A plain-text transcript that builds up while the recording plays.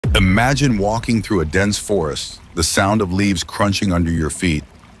Imagine walking through a dense forest, the sound of leaves crunching under your feet,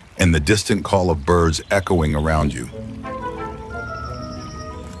 and the distant call of birds echoing around you.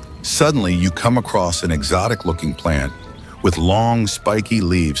 Suddenly, you come across an exotic-looking plant with long, spiky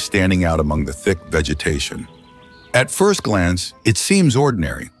leaves standing out among the thick vegetation. At first glance, it seems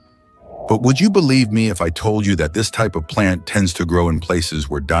ordinary. But would you believe me if I told you that this type of plant tends to grow in places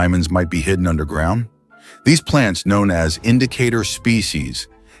where diamonds might be hidden underground? These plants, known as indicator species,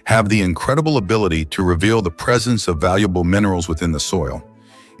 have the incredible ability to reveal the presence of valuable minerals within the soil.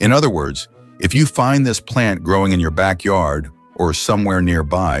 In other words, if you find this plant growing in your backyard or somewhere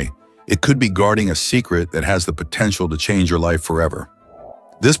nearby, it could be guarding a secret that has the potential to change your life forever.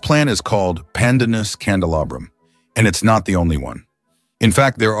 This plant is called Pandanus candelabrum, and it's not the only one. In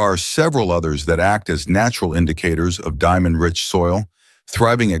fact, there are several others that act as natural indicators of diamond-rich soil,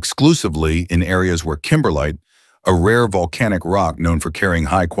 thriving exclusively in areas where kimberlite, a rare volcanic rock known for carrying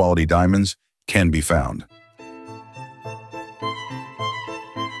high-quality diamonds, can be found.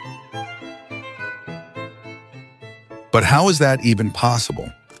 But how is that even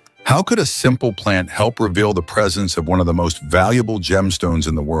possible? How could a simple plant help reveal the presence of one of the most valuable gemstones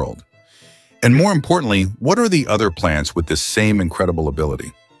in the world? And more importantly, what are the other plants with this same incredible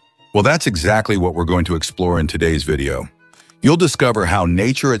ability? Well, that's exactly what we're going to explore in today's video. You'll discover how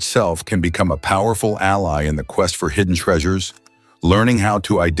nature itself can become a powerful ally in the quest for hidden treasures, learning how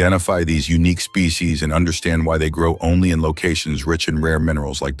to identify these unique species and understand why they grow only in locations rich in rare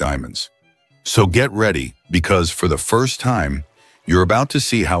minerals like diamonds. So get ready, because for the first time, you're about to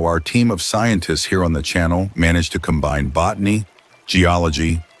see how our team of scientists here on the channel managed to combine botany,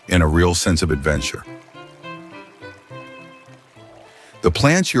 geology, and a real sense of adventure. The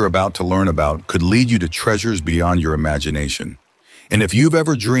plants you're about to learn about could lead you to treasures beyond your imagination. And if you've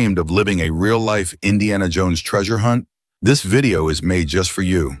ever dreamed of living a real-life Indiana Jones treasure hunt, this video is made just for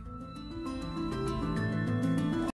you.